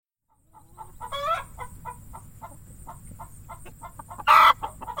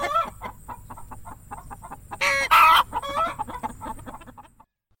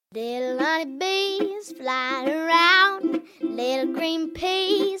honeybees flying around, little green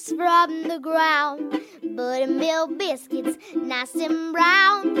peas from the ground, buttermilk biscuits nice and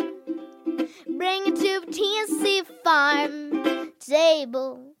brown. Bring it to the Tennessee farm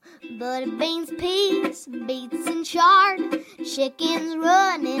table. Butter beans, peas, beets and chard, chickens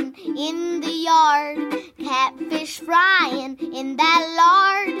running in the yard, catfish frying in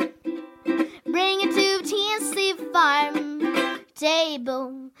that lard. Bring it to the Tennessee farm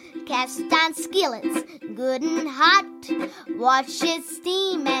table. Cast iron skillets, good and hot, watch it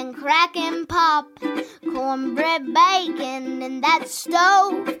steam and crack and pop. Cornbread bacon in that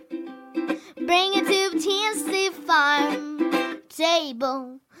stove. Bring it to the Tennessee farm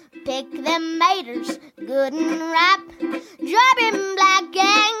table. Pick them maters, good and ripe, dropping black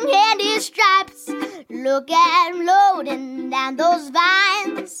and candy stripes. Look at 'em loading down those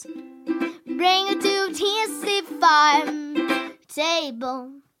vines. Bring it to Tennessee farm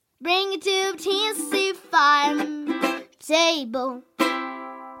table. Bring it to Tennessee farm table.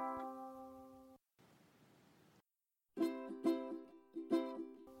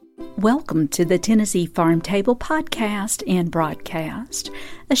 Welcome to the Tennessee Farm Table podcast and broadcast,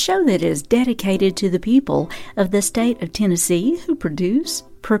 a show that is dedicated to the people of the state of Tennessee who produce,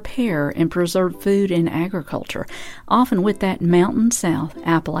 prepare, and preserve food and agriculture, often with that Mountain South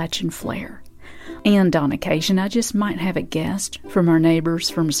Appalachian flair. And on occasion, I just might have a guest from our neighbors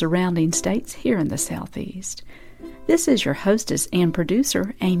from surrounding states here in the Southeast. This is your hostess and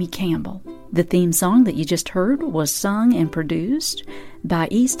producer, Amy Campbell. The theme song that you just heard was sung and produced by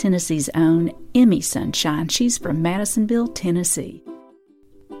East Tennessee's own Emmy Sunshine. She's from Madisonville, Tennessee.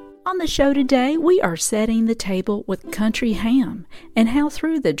 On the show today, we are setting the table with country ham and how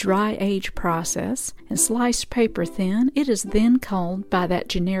through the dry age process and sliced paper thin, it is then called by that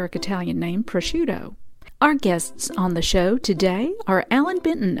generic Italian name, prosciutto. Our guests on the show today are Allan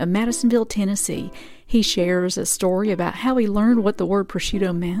Benton of Madisonville, Tennessee. He shares a story about how he learned what the word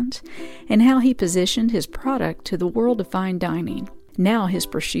prosciutto meant and how he positioned his product to the world of fine dining. Now his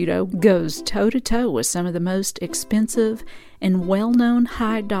prosciutto goes toe-to-toe with some of the most expensive and well-known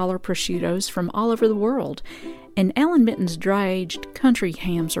high-dollar prosciuttos from all over the world. And Allan Benton's dry-aged country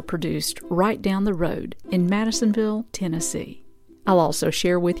hams are produced right down the road in Madisonville, Tennessee. I'll also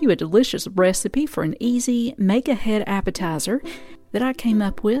share with you a delicious recipe for an easy make-ahead appetizer that I came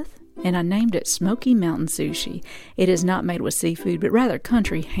up with, and I named it Smoky Mountain Sushi. It is not made with seafood, but rather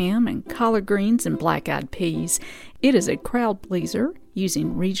country ham and collard greens and black-eyed peas. It is a crowd pleaser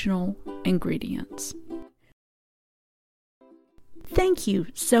using regional ingredients. Thank you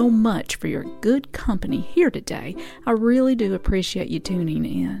so much for your good company here today. I really do appreciate you tuning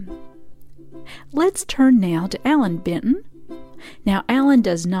in. Let's turn now to Allan Benton. Now, Allan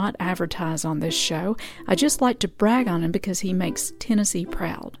does not advertise on this show. I just like to brag on him because he makes Tennessee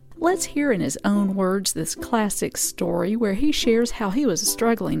proud. Let's hear in his own words this classic story where he shares how he was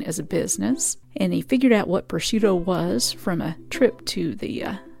struggling as a business and he figured out what prosciutto was from a trip to the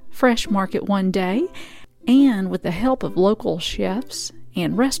fresh market one day. And with the help of local chefs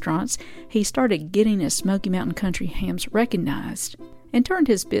and restaurants, he started getting his Smoky Mountain country hams recognized and turned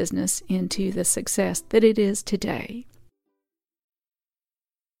his business into the success that it is today.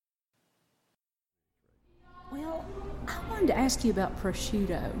 Well, I wanted to ask you about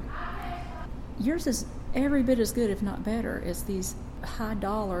prosciutto. Yours is every bit as good, if not better, as these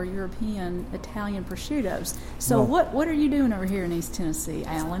high-dollar European Italian prosciuttos. So what are you doing over here in East Tennessee,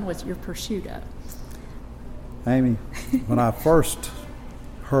 Allan, with your prosciutto? Amy, when I first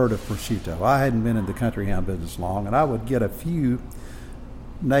heard of prosciutto, I hadn't been in the country ham business long, and I would get a few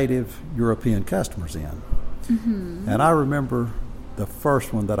native European customers in. Mm-hmm. And I remember the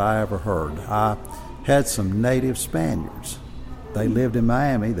first one that I ever heard. I had some native Spaniards. They lived in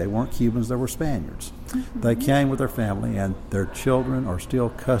Miami. They weren't Cubans, they were Spaniards. Mm-hmm. They came with their family, and their children are still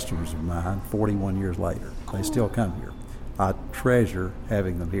customers of mine 41 years later. They still come here. I treasure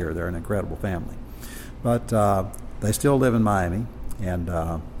having them here. They're an incredible family. But they still live in Miami,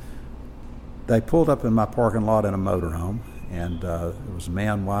 and they pulled up in my parking lot in a motorhome, and it was a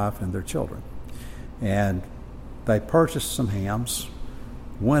man, wife, and their children. And they purchased some hams,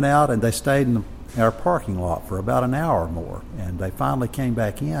 went out, and they stayed in our parking lot for about an hour or more. And they finally came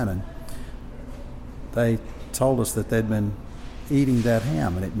back in, and they told us that they'd been eating that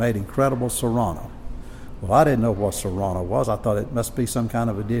ham, and it made incredible serrano. Well, I didn't know what serrano was. I thought it must be some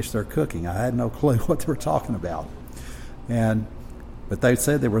kind of a dish they're cooking. I had no clue what they were talking about. But they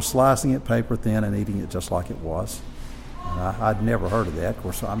said they were slicing it paper thin and eating it just like it was. And I'd never heard of that. Of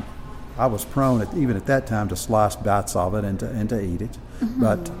course, I was prone, even at that time, to slice bites of it and to eat it. Mm-hmm.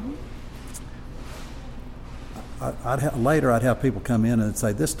 But later I'd have people come in and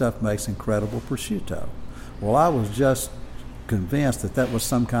say, this stuff makes incredible prosciutto. Well, I was just convinced that was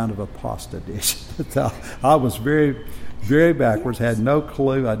some kind of a pasta dish. I was very, very backwards, had no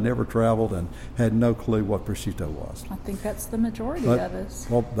clue. I'd never traveled and had no clue what prosciutto was. I think that's the majority of us.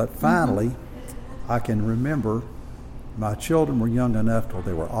 Well, but finally, I can remember my children were young enough till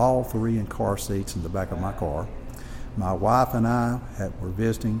they were all three in car seats in the back of my car. My wife and I were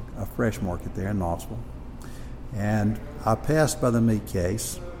visiting a fresh market there in Knoxville, and I passed by the meat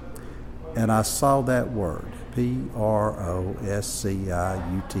case, and I saw that word, Prosciutto,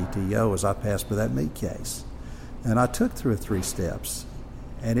 as I passed by that meat case. And I took 2 or 3 steps,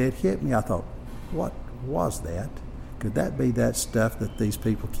 and it hit me. I thought, what was that? Could that be that stuff that these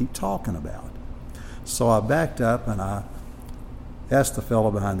people keep talking about? So I backed up and I asked the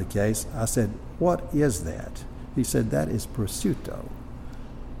fellow behind the case, I said, what is that? He said, that is prosciutto.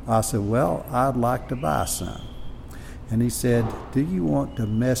 I said, well, I'd like to buy some. And he said, do you want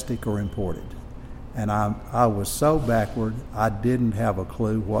domestic or imported? And I was so backward, I didn't have a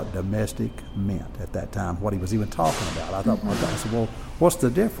clue what domestic meant at that time, what he was even talking about. I said, well, what's the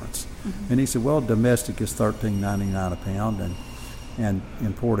difference? And he said, well, domestic is $13.99 a pound, and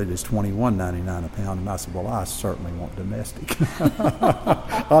imported is $21.99 a pound. And I said, well, I certainly want domestic.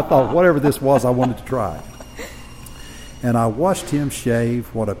 I thought whatever this was, I wanted to try it. And I watched him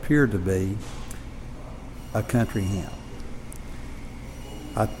shave what appeared to be a country ham.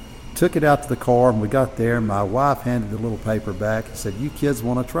 I took it out to the car, and we got there, and my wife handed the little paper back and said, you kids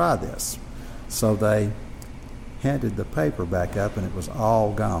want to try this? So they handed the paper back up, and it was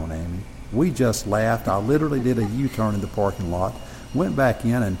all gone, Amy. We just laughed. I literally did a U-turn in the parking lot, went back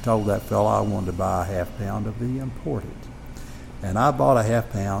in and told that fellow I wanted to buy a half pound of the imported. And I bought a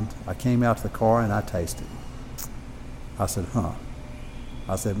half pound. I came out to the car, and I tasted it. I said,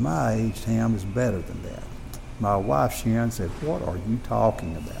 I said, my aged ham is better than that. My wife, Sharon, said, what are you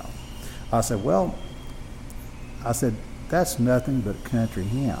talking about? I said, that's nothing but country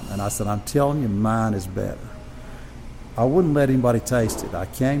ham. And I said, I'm telling you, mine is better. I wouldn't let anybody taste it. I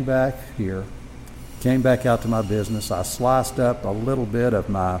came back out to my business. I sliced up a little bit of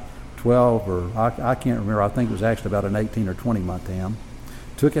my 12, or I can't remember, I think it was actually about an 18 or 20 month ham.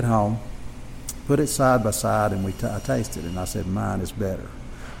 Took it home, put it side by side, and I tasted it, and I said, mine is better.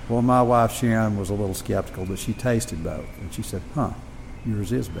 Well, my wife, Sharon, was a little skeptical, but she tasted both, and she said,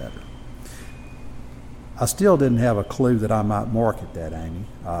 yours is better. I still didn't have a clue that I might market that, Amy,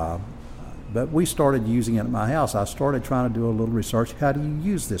 but we started using it at my house. I started trying to do a little research. How do you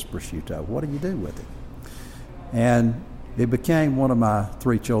use this prosciutto? What do you do with it? And it became one of my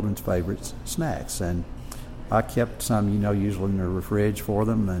 3 children's favorite snacks, and I kept some, usually in the fridge for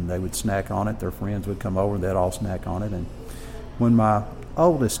them, and they would snack on it. Their friends would come over, and they'd all snack on it. And when my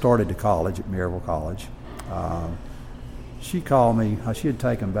oldest started to college at Maryville College, she called me. She had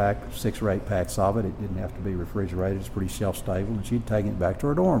taken back 6 or 8 packs of it. It didn't have to be refrigerated. It's pretty shelf-stable, and she'd taken it back to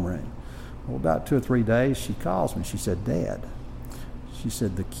her dorm room. Well, about 2 or 3 days, she calls me. She said, Dad, she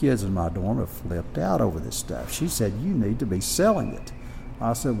said, the kids in my dorm have flipped out over this stuff. She said, you need to be selling it.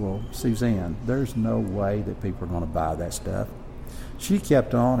 I said, well, Suzanne, there's no way that people are going to buy that stuff. She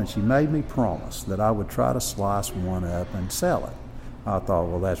kept on, and she made me promise that I would try to slice one up and sell it. I thought,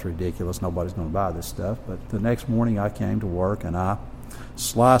 well, that's ridiculous. Nobody's going to buy this stuff. But the next morning I came to work, and I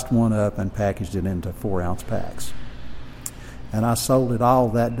sliced one up and packaged it into 4-ounce packs. And I sold it all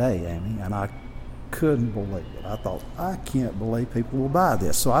that day, Amy, and I couldn't believe it. I thought, I can't believe people will buy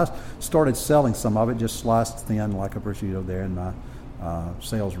this. So I started selling some of it, just sliced thin like a prosciutto there in my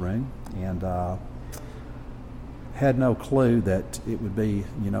sales room, and had no clue that it would be,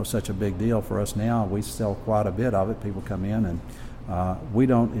 such a big deal for us now. We sell quite a bit of it. People come in, and we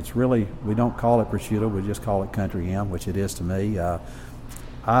don't call it prosciutto. We just call it country ham, which it is to me. I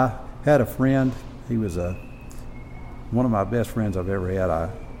had a friend. He was one of my best friends I've ever had. I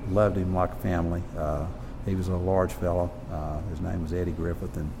loved him like a family. He was a large fellow. His name was Eddie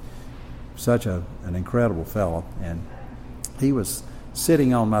Griffith, and such an incredible fellow. And he was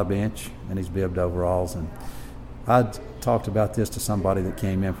sitting on my bench in his bibbed overalls, and I talked about this to somebody that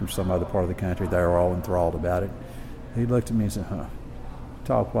came in from some other part of the country. They were all enthralled about it. He looked at me and said,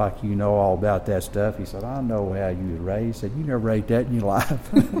 talk like you know all about that stuff. He said, I know how you were raised. He said, you never ate that in your life.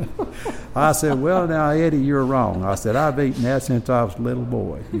 I said, well, now, Eddie, you're wrong. I said, I've eaten that since I was a little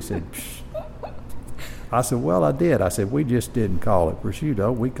boy. He said, psh. I said, well, I did. I said, we just didn't call it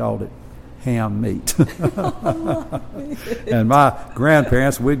prosciutto. We called it ham meat. And my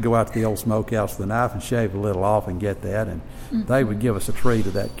grandparents, we'd go out to the old smokehouse with a knife and shave a little off and get that, and they would give us a treat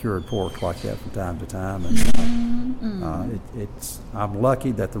of that cured pork like that from time to time. And I'm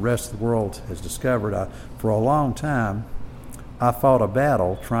lucky that the rest of the world has discovered. For a long time, I fought a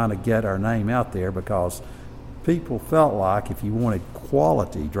battle trying to get our name out there because people felt like if you wanted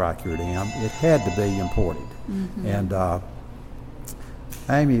quality dry cured ham, it had to be imported. And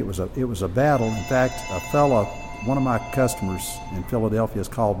Amy, it was a battle. In fact, one of my customers in Philadelphia is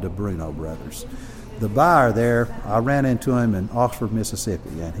called DeBruno Brothers. The buyer there, I ran into him in Oxford,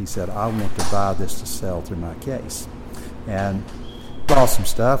 Mississippi, and he said, I want to buy this to sell through my case. And bought some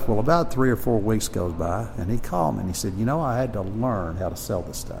stuff. Well, about 3 or 4 weeks goes by, and he called me and he said, I had to learn how to sell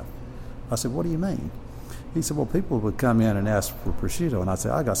this stuff. I said, what do you mean? He said, well, people would come in and ask for prosciutto, and I'd say,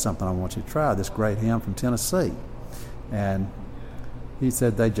 I got something I want you to try, this great ham from Tennessee. And he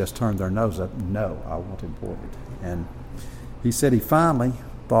said they just turned their nose up. No, I want imported. And he said he finally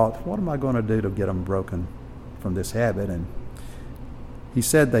thought, what am I going to do to get them broken from this habit? And he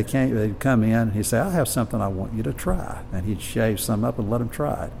said they'd come in, and he'd say, I have something I want you to try. And he'd shave some up and let them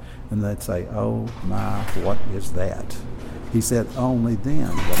try it. And they'd say, oh my, what is that? He said only then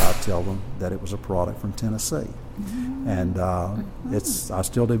would I tell them that it was a product from Tennessee. And I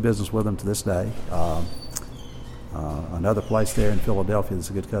still do business with them to this day. Another place there in Philadelphia that's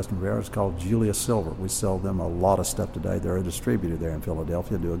a good customer of ours is called Julius Silver. We sell them a lot of stuff today. They're a distributor there in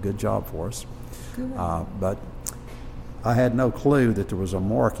Philadelphia, do a good job for us. But I had no clue that there was a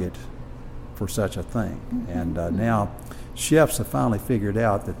market for such a thing. And now chefs have finally figured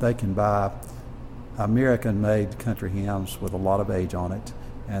out that they can buy American-made country hams with a lot of age on it,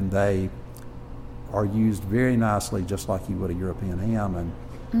 and they are used very nicely just like you would a European ham. And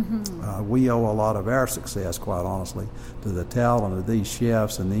we owe a lot of our success, quite honestly, to the talent of these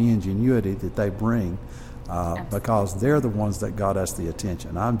chefs and the ingenuity that they bring, because they're the ones that got us the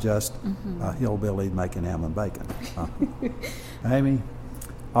attention. I'm just a hillbilly making ham and bacon. Amy,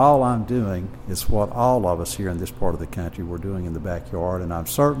 all I'm doing is what all of us here in this part of the country were doing in the backyard, and I'm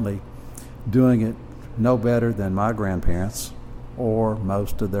certainly doing it no better than my grandparents or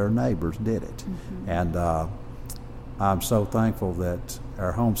most of their neighbors did it. And I'm so thankful that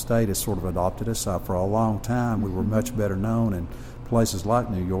our home state has sort of adopted us. For a long time, we were much better known in places like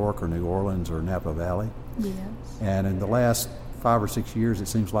New York or New Orleans or Napa Valley. Yes. And in the last 5 or 6 years, it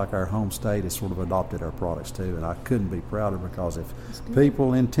seems like our home state has sort of adopted our products too. And I couldn't be prouder, because if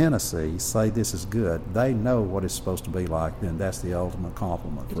people in Tennessee say this is good, they know what it's supposed to be like, then that's the ultimate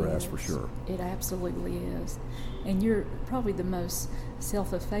compliment for us, for sure. It absolutely is. And you're probably the most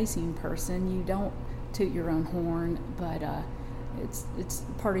self-effacing person. You don't toot your own horn, but it's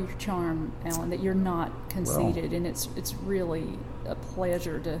part of your charm, Allan, that you're not conceited, and it's really a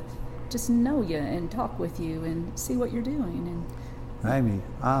pleasure to just know you and talk with you and see what you're doing. And Amy,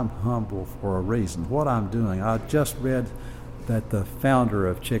 I'm humble for a reason. What I'm doing, I just read that the founder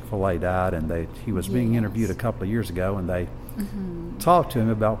of Chick-fil-A died, and he was being interviewed a couple of years ago, and they talked to him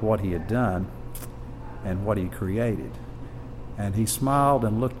about what he had done and what he created. And he smiled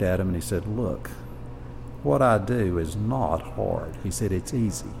and looked at him, and he said, look, what I do is not hard. He said, it's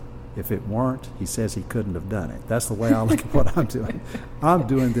easy. If it weren't, he says he couldn't have done it. That's the way I look at what I'm doing. I'm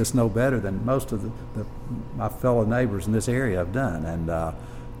doing this no better than most of my fellow neighbors in this area have done. And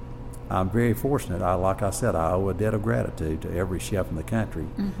I'm very fortunate. Like I said, I owe a debt of gratitude to every chef in the country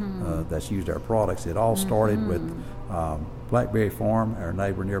that's used our products. It all started with Blackberry Farm, our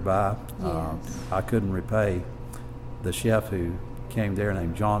neighbor nearby. I couldn't repay the chef who came there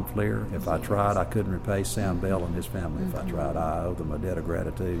named John Fleer. If I tried, I couldn't repay Sam Bell and his family. If I tried, I owe them a debt of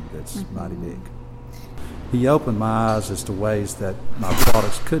gratitude that's mighty big. He opened my eyes as to ways that my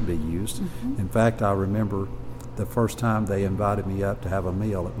products could be used. In fact, I remember the first time they invited me up to have a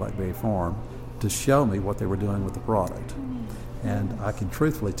meal at Blackberry Farm to show me what they were doing with the product. And I can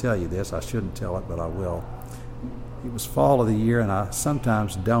truthfully tell you this, I shouldn't tell it, but I will. It was fall of the year, and I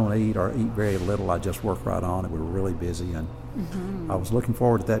sometimes don't eat or eat very little. I just work right on it. We were really busy, and I was looking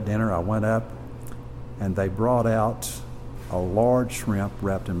forward to that dinner. I went up, and they brought out a large shrimp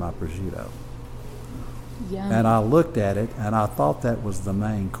wrapped in my prosciutto. Yum. And I looked at it, and I thought that was the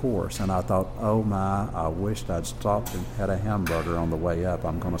main course. And I thought, oh my, I wished I'd stopped and had a hamburger on the way up.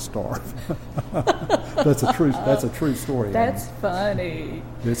 I'm going to starve. That's a true story. That's funny.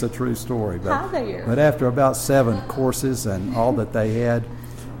 It's a true story. But after about 7 courses and all that they had,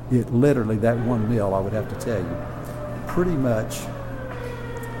 it literally, that one meal, I would have to tell you, pretty much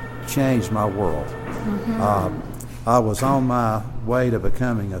changed my world. I was on my way to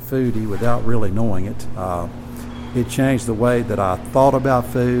becoming a foodie without really knowing it. It changed the way that I thought about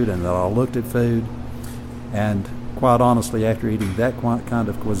food and that I looked at food. And quite honestly, after eating that kind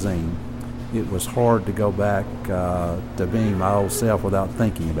of cuisine, it was hard to go back to being my old self without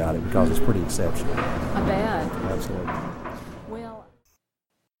thinking about it, because it's pretty exceptional. I bet. Absolutely. Well,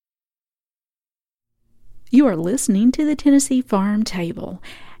 you are listening to the Tennessee Farm Table,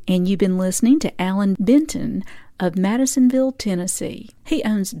 and you've been listening to Allan Benton of Madisonville, Tennessee. He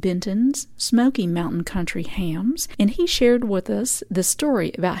owns Benton's Smoky Mountain Country Hams, and he shared with us the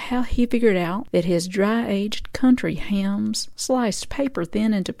story about how he figured out that his dry-aged country hams, sliced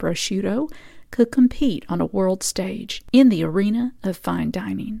paper-thin into prosciutto, could compete on a world stage in the arena of fine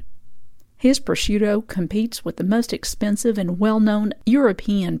dining. His prosciutto competes with the most expensive and well-known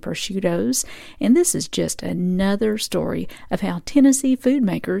European prosciuttos, and this is just another story of how Tennessee food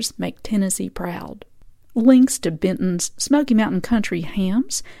makers make Tennessee proud. Links to Benton's Smoky Mountain Country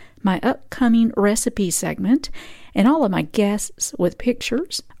Hams, my upcoming recipe segment, and all of my guests with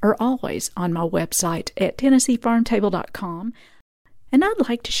pictures are always on my website at TennesseeFarmTable.com. And I'd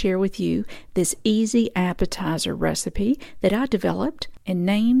like to share with you this easy appetizer recipe that I developed and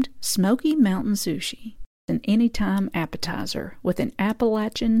named Smoky Mountain Sushi, an anytime appetizer with an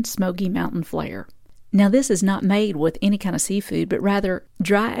Appalachian Smoky Mountain flair. Now, this is not made with any kind of seafood, but rather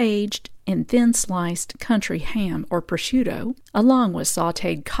dry-aged and thin-sliced country ham or prosciutto, along with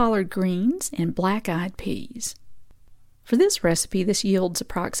sautéed collard greens and black-eyed peas. For this recipe, this yields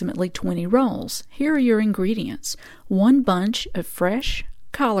approximately 20 rolls. Here are your ingredients. 1 bunch of fresh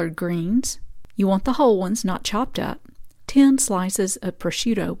collard greens. You want the whole ones, not chopped up. 10 slices of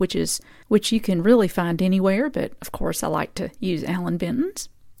prosciutto, which you can really find anywhere, but of course I like to use Allan Benton's.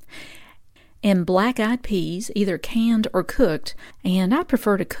 And black-eyed peas, either canned or cooked, and I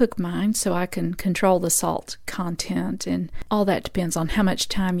prefer to cook mine so I can control the salt content, and all that depends on how much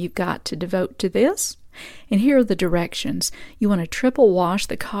time you've got to devote to this. And here are the directions. You want to triple wash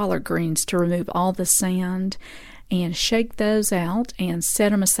the collard greens to remove all the sand, and shake those out and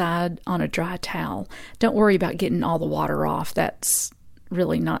set them aside on a dry towel. Don't worry about getting all the water off. That's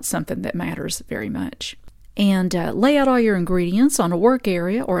really not something that matters very much. And lay out all your ingredients on a work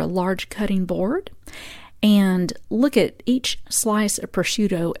area or a large cutting board, and look at each slice of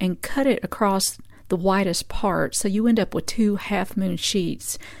prosciutto and cut it across the widest part so you end up with 2 half-moon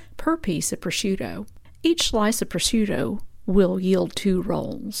sheets per piece of prosciutto. Each slice of prosciutto will yield 2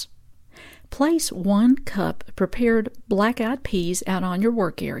 rolls. Place 1 cup of prepared black-eyed peas out on your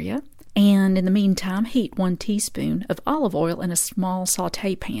work area, and in the meantime heat 1 teaspoon of olive oil in a small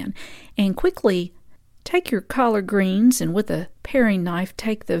sauté pan, and quickly take your collard greens and with a paring knife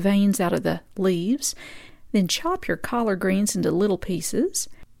take the veins out of the leaves. Then chop your collard greens into little pieces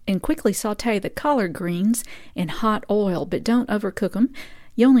and quickly sauté the collard greens in hot oil, but don't overcook them.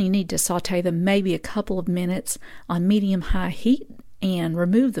 You only need to sauté them maybe a couple of minutes on medium-high heat and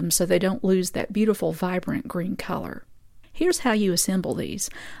remove them so they don't lose that beautiful vibrant green color. Here's how you assemble these.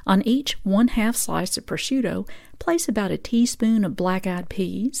 On each 1/2 slice of prosciutto, place about a teaspoon of black-eyed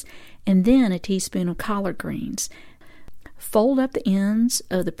peas and then a teaspoon of collard greens. Fold up the ends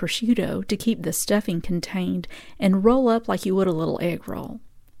of the prosciutto to keep the stuffing contained and roll up like you would a little egg roll.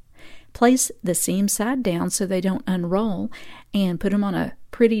 Place the seam side down so they don't unroll and put them on a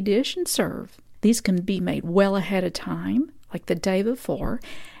pretty dish and serve. These can be made well ahead of time, like the day before,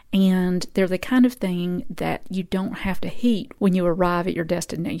 and they're the kind of thing that you don't have to heat when you arrive at your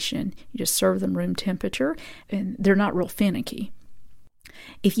destination. You just serve them room temperature, and they're not real finicky.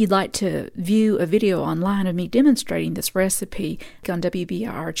 If you'd like to view a video online of me demonstrating this recipe on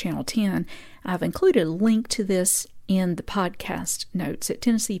WBIR Channel 10, I've included a link to this in the podcast notes at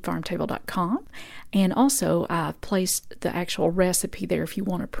TennesseeFarmTable.com, and also I've placed the actual recipe there if you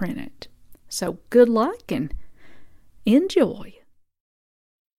want to print it. So good luck and enjoy.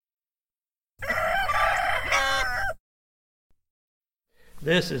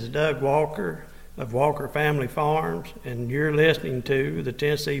 This is Doug Walker of Walker Family Farms, and you're listening to the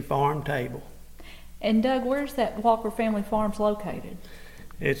Tennessee Farm Table. And Doug, where's that Walker Family Farms located?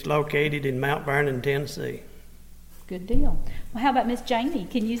 It's located in Mount Vernon, Tennessee. Good deal. Well, how about Miss Janie?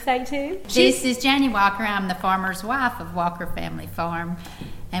 Can you say too? This is Janie Walker. I'm the farmer's wife of Walker Family Farm,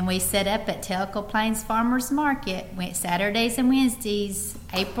 and we set up at Tellico Plains Farmers Market Saturdays and Wednesdays,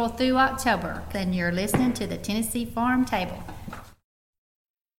 April through October. Then you're listening to the Tennessee Farm Table.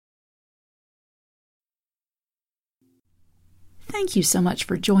 Thank you so much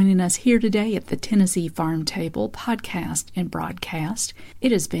for joining us here today at the Tennessee Farm Table podcast and broadcast.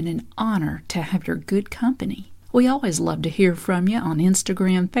 It has been an honor to have your good company. We always love to hear from you on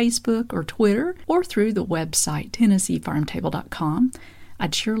Instagram, Facebook, or Twitter, or through the website TennesseeFarmTable.com.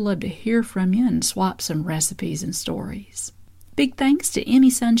 I'd sure love to hear from you and swap some recipes and stories. Big thanks to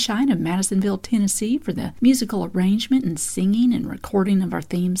Emmy Sunshine of Madisonville, Tennessee for the musical arrangement and singing and recording of our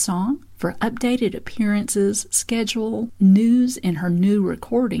theme song. For updated appearances, schedule, news, and her new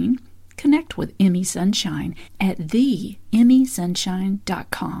recording, connect with Emmy Sunshine at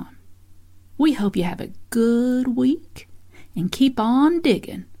theemmysunshine.com. We hope you have a good week and keep on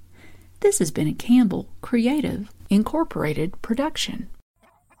digging. This has been a Campbell Creative Incorporated production.